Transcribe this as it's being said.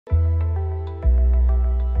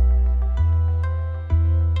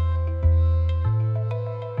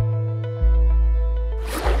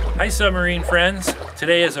Hi submarine friends,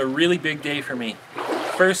 today is a really big day for me.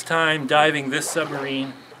 First time diving this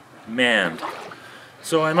submarine manned.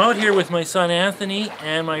 So I'm out here with my son Anthony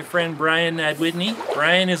and my friend Brian Nadwidney.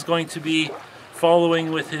 Brian is going to be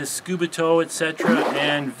following with his scuba tow, etc.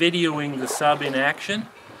 and videoing the sub in action.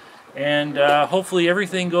 And hopefully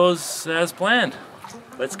everything goes as planned.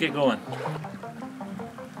 Let's get going.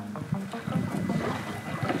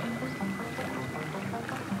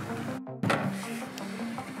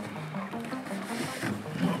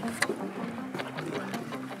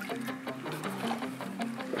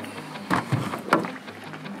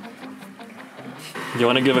 You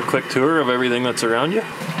want to give a quick tour of everything that's around you?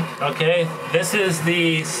 Okay, this is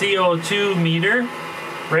the CO2 meter.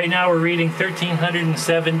 Right now we're reading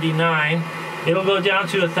 1379. It'll go down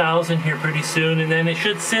to 1,000 here pretty soon, and then it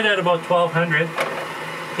should sit at about 1,200.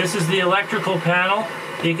 This is the electrical panel.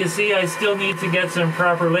 You can see I still need to get some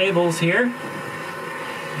proper labels here.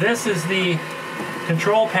 This is the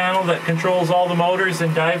control panel that controls all the motors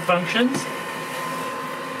and dive functions.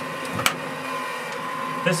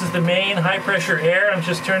 This is the main high pressure air. I'm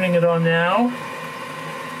just turning it on now.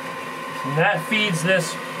 And that feeds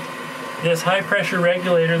this high pressure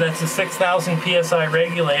regulator. That's a 6,000 psi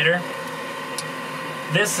regulator.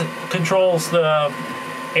 This controls the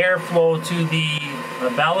airflow to the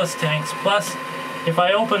ballast tanks. Plus, if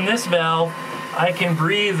I open this valve, I can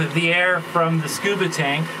breathe the air from the scuba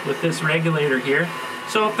tank with this regulator here.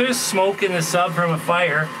 So if there's smoke in the sub from a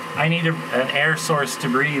fire, I need an air source to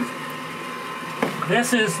breathe.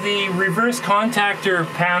 This is the reverse contactor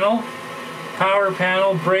panel, power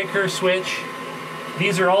panel, breaker switch.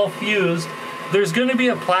 These are all fused. There's going to be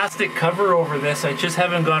a plastic cover over this. I just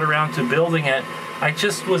haven't got around to building it. I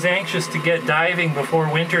just was anxious to get diving before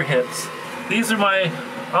winter hits. These are my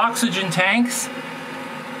oxygen tanks.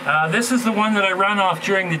 This is the one that I run off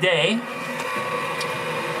during the day.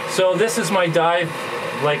 So this is my dive,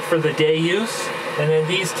 like for the day use. And then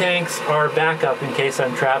these tanks are backup in case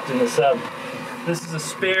I'm trapped in the sub. This is a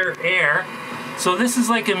spare air. So this is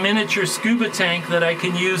like a miniature scuba tank that I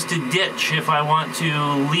can use to ditch if I want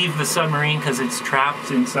to leave the submarine because it's trapped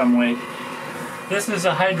in some way. This is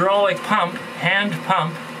a hydraulic pump, hand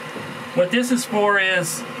pump. What this is for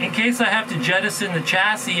is, in case I have to jettison the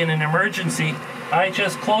chassis in an emergency, I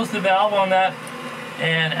just close the valve on that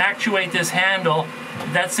and actuate this handle.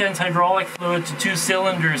 That sends hydraulic fluid to 2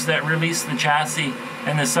 cylinders that release the chassis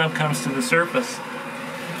and the sub comes to the surface.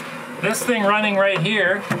 This thing running right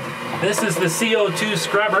here, this is the CO2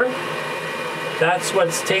 scrubber. That's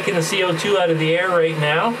what's taking the CO2 out of the air right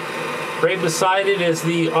now. Right beside it is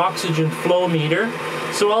the oxygen flow meter.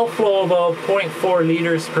 So I'll flow about 0.4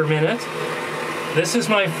 liters per minute. This is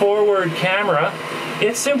my forward camera.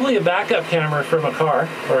 It's simply a backup camera from a car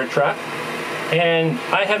or a truck. And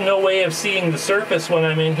I have no way of seeing the surface when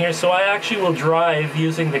I'm in here, so I actually will drive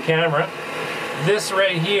using the camera. This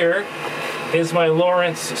right here is my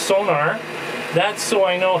Lawrence sonar. That's so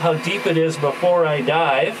I know how deep it is before I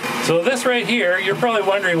dive. So this right here, you're probably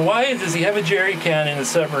wondering, why does he have a jerry can in the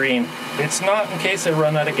submarine? It's not in case I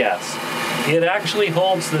run out of gas. It actually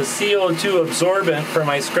holds the CO2 absorbent for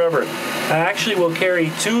my scrubber. I actually will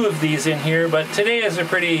carry 2 of these in here, but today is a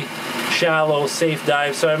pretty shallow, safe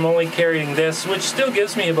dive, so I'm only carrying this, which still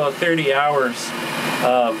gives me about 30 hours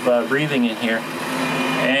of breathing in here.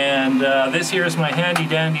 And this here is my handy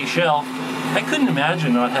dandy shelf. I couldn't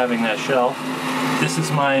imagine not having that shelf. This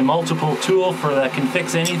is my multiple tool that can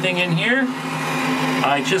fix anything in here.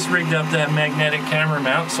 I just rigged up that magnetic camera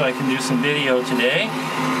mount so I can do some video today.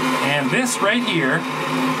 And this right here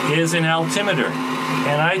is an altimeter.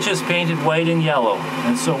 And I just painted white and yellow.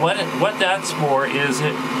 And so what that's for is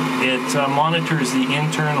it monitors the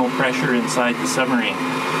internal pressure inside the submarine.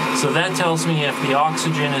 So that tells me if the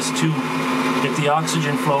oxygen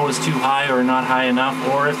flow is too high or not high enough,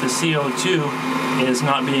 or if the CO2 is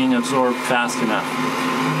not being absorbed fast enough.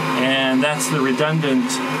 And that's the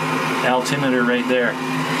redundant altimeter right there.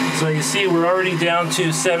 So you see we're already down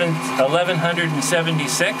to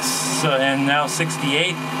 1176 and now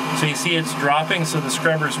 68. So you see it's dropping, so the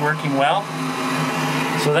scrubber's working well.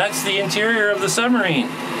 So that's the interior of the submarine.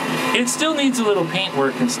 It still needs a little paint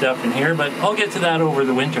work and stuff in here, but I'll get to that over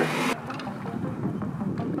the winter.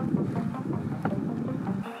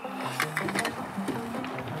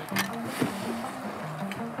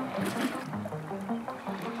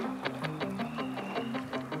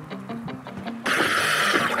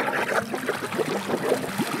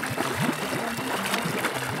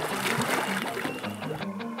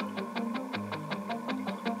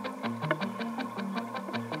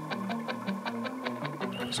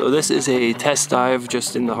 So this is a test dive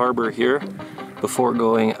just in the harbor here before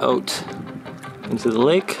going out into the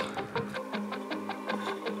lake.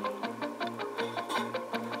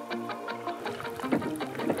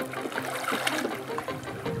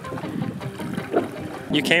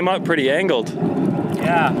 You came up pretty angled.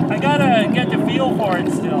 Yeah, I gotta get the feel for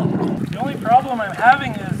it still. The only problem I'm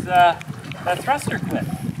having is that thruster quit.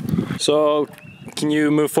 So, can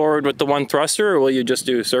you move forward with the one thruster, or will you just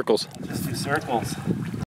do circles? Just do circles.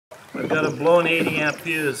 I've got a blown 80 amp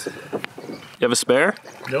fuse. You have a spare?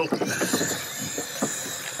 Nope.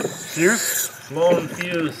 Fuse? Blown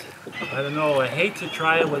fuse. I don't know, I hate to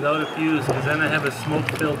try it without a fuse because then I have a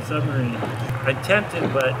smoke-filled submarine. I'm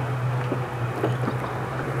tempted, but...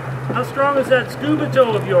 How strong is that scuba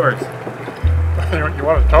toe of yours? You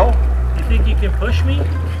want a tow? You think you can push me?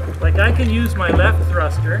 Like, I can use my left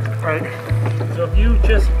thruster. Right. So if you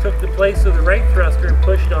just took the place of the right thruster and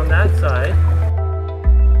pushed on that side.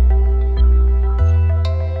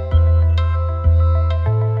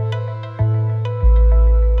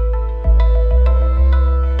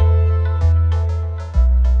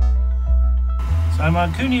 So I'm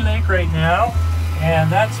on Kootenay Lake right now,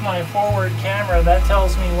 and that's my forward camera. That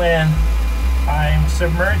tells me when I'm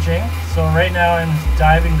submerging. So right now I'm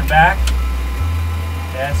diving the back.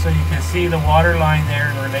 And so you can see the water line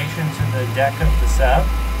there in relation to the deck of the sub.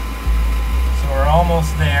 So we're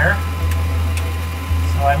almost there.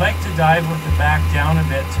 So I like to dive with the back down a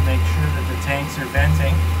bit to make sure that the tanks are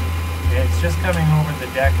venting. It's just coming over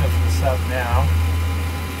the deck of the sub now.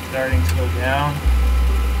 Starting to go down.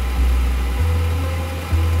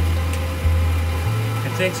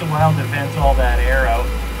 It takes a while to vent all that air out.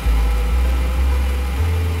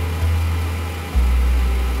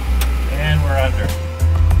 And we're under.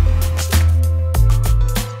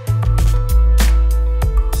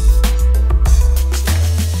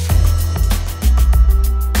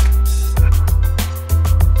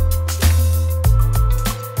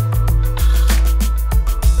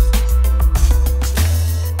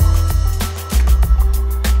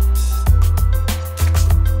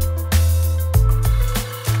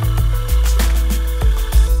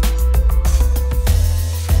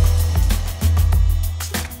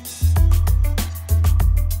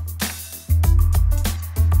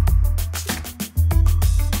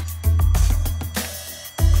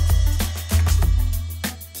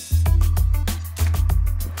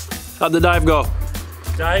 How'd the dive go?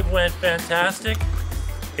 Dive went fantastic.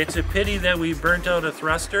 It's a pity that we burnt out a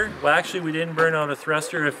thruster. Well, actually we didn't burn out a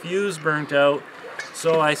thruster, a fuse burnt out,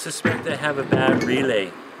 so I suspect I have a bad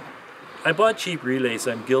relay. I bought cheap relays,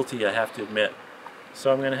 I'm guilty, I have to admit.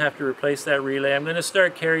 So I'm going to have to replace that relay. I'm going to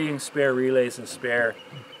start carrying spare relays and spare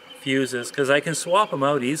fuses, because I can swap them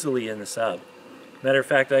out easily in the sub. Matter of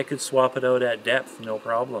fact, I could swap it out at depth, no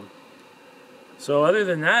problem. So other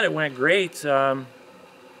than that, it went great.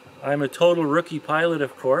 I'm a total rookie pilot,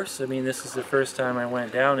 of course. I mean, this is the first time I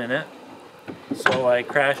went down in it. So I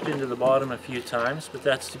crashed into the bottom a few times, but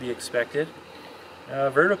that's to be expected.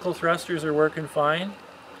 Vertical thrusters are working fine.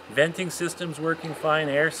 Venting systems working fine.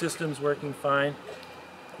 Air systems working fine.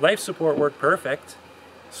 Life support worked perfect.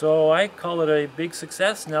 So I call it a big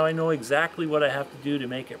success. Now I know exactly what I have to do to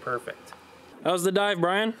make it perfect. How's the dive,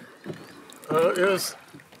 Brian? The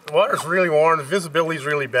water's really warm. The visibility's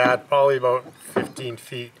really bad, probably about 15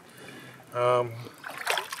 feet.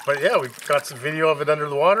 But yeah, we've got some video of it under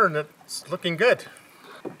the water and it's looking good.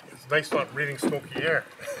 It's nice not breathing smoky air.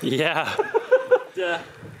 Yeah.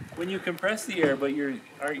 When you compress the air, but you're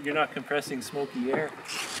not compressing smoky air.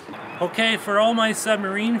 Okay, for all my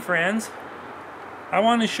submarine friends, I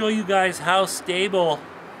want to show you guys how stable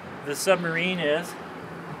the submarine is.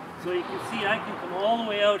 So you can see I can come all the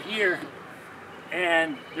way out here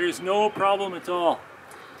and there's no problem at all.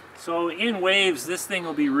 So in waves, this thing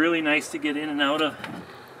will be really nice to get in and out of.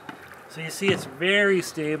 So you see it's very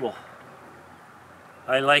stable.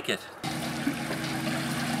 I like it.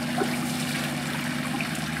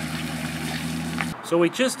 So we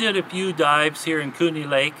just did a few dives here in Kootenay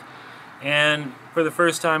Lake, and for the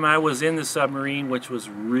first time I was in the submarine, which was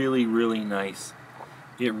really, really nice.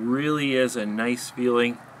 It really is a nice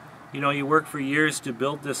feeling. You know, you work for years to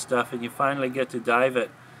build this stuff and you finally get to dive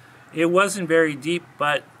it. It wasn't very deep,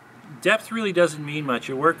 but depth really doesn't mean much.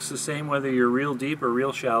 It works the same whether you're real deep or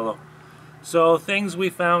real shallow. So things we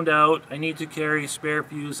found out, I need to carry spare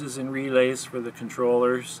fuses and relays for the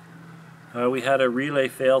controllers. We had a relay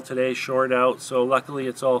fail today, short out, so luckily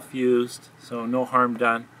it's all fused, so no harm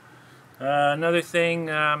done. Another thing,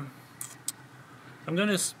 I'm going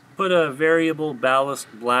to put a variable ballast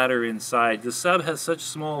bladder inside. The sub has such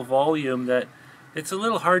small volume that it's a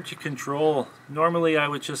little hard to control. Normally I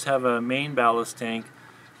would just have a main ballast tank,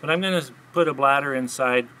 but I'm going to put a bladder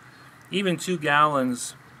inside, even 2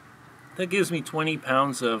 gallons. That gives me 20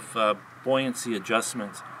 pounds of buoyancy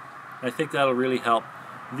adjustment. I think that'll really help.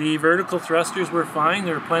 The vertical thrusters were fine,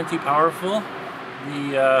 they were plenty powerful.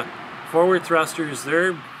 The forward thrusters,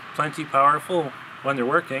 they're plenty powerful when they're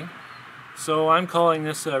working. So I'm calling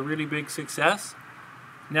this a really big success.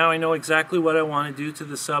 Now I know exactly what I want to do to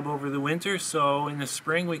the sub over the winter, so in the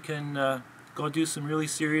spring we can go do some really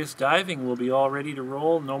serious diving. We'll be all ready to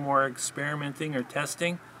roll, no more experimenting or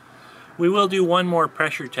testing. We will do one more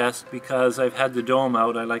pressure test because I've had the dome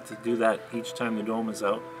out. I like to do that each time the dome is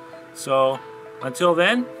out. So until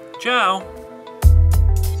then, ciao!